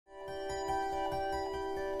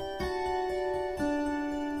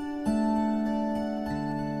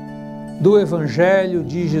do Evangelho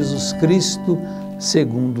de Jesus Cristo,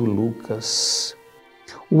 segundo Lucas.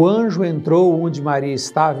 O anjo entrou onde Maria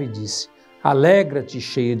estava e disse: alegra-te,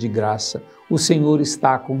 cheia de graça, o Senhor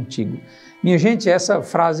está contigo. Minha gente, essa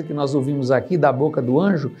frase que nós ouvimos aqui da boca do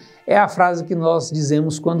anjo é a frase que nós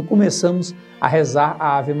dizemos quando começamos a rezar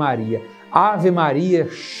a Ave Maria. Ave Maria,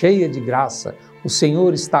 cheia de graça, o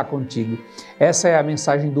Senhor está contigo. Essa é a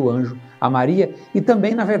mensagem do anjo a Maria e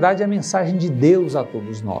também, na verdade, a mensagem de Deus a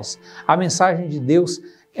todos nós. A mensagem de Deus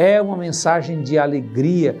é uma mensagem de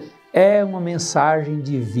alegria, é uma mensagem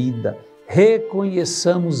de vida.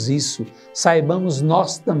 Reconheçamos isso, saibamos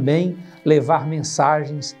nós também levar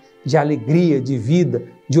mensagens de alegria, de vida,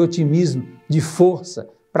 de otimismo, de força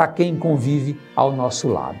para quem convive ao nosso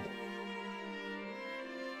lado.